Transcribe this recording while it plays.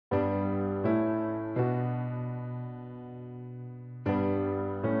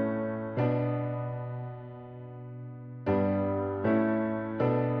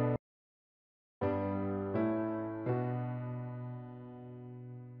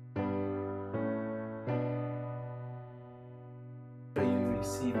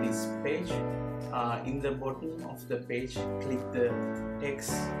see this page. In the bottom of the page, click the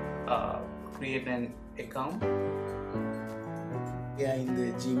text create an account. Here in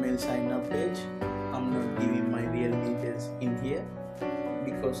the Gmail sign up page, I'm not giving my real details in here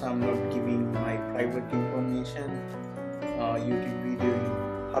because I'm not giving my private information, YouTube video in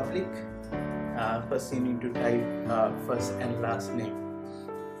public. First you need to type first and last name.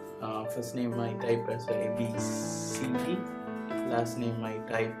 First name I type as ABCD, last name I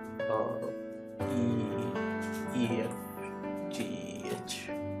type EFGH.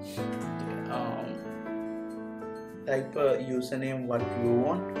 Type a username what you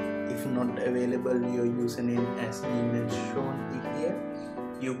want. If not available your username as email shown here,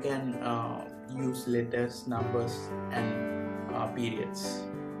 you can use letters, numbers and periods.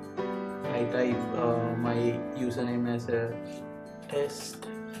 I type my username as a test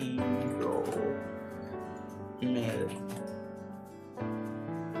hero mail.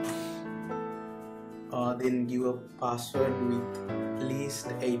 Then give a password with at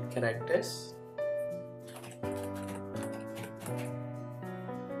least 8 characters.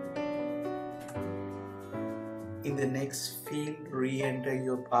 In the next field, re-enter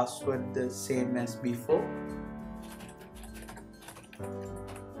your password the same as before.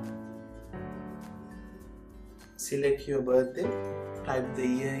 Select your birthday, type the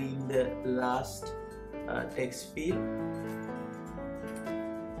year in the last text field.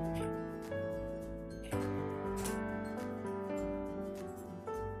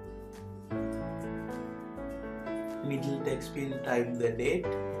 Middle text field, type the date.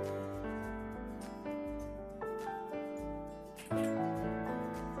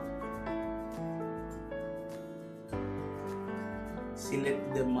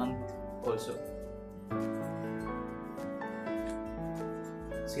 Select the month also.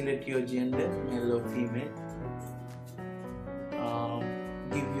 Select your gender, male or female.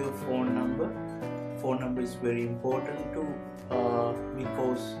 Give your phone number. Phone number is very important too,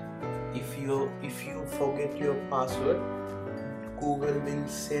 because if you forget your password, Google will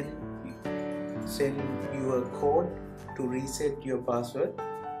send you a code to reset your password.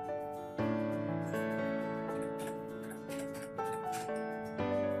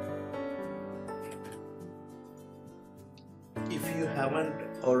 If you haven't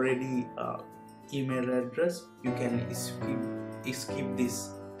already email address, you can skip this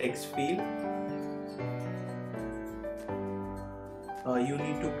text field. You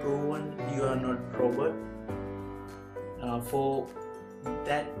need to prove you are not robot. For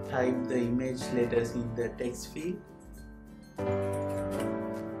that, type the image letters in the text field.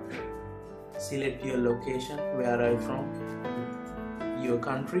 Select your location, where are you from, your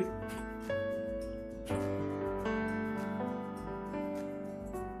country.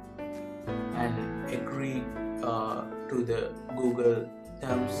 And agree to the Google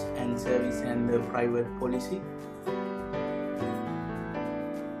terms and service and the private policy.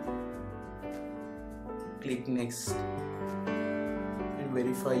 Click next and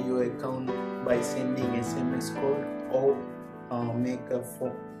verify your account by sending SMS code or make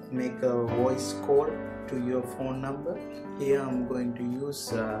a voice call to your phone number. Here I'm going to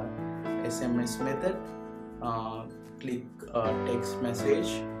use SMS method. Click text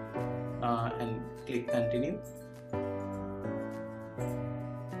message and click continue.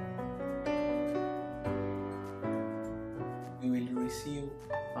 You will receive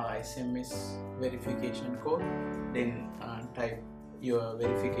SMS verification code. Then type your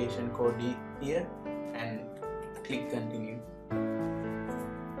verification code here and click continue.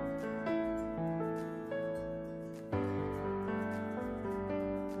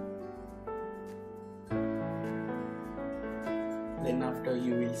 Then after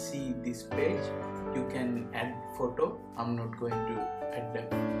you will see this page, you can add photo. I'm not going to add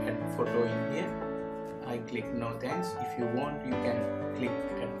photo in here. I click no thanks. If you want, you can click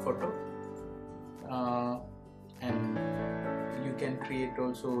add photo, and you can create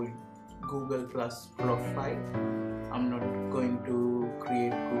also Google Plus profile. I'm not going to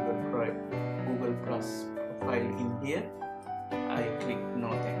create Google Plus profile in here. I click no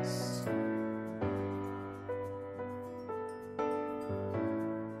thanks.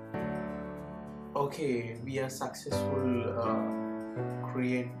 Okay, we are successful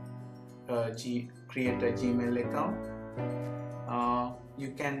create a Gmail account.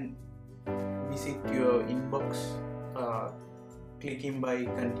 You can visit your inbox clicking by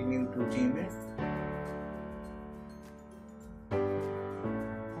continue to Gmail.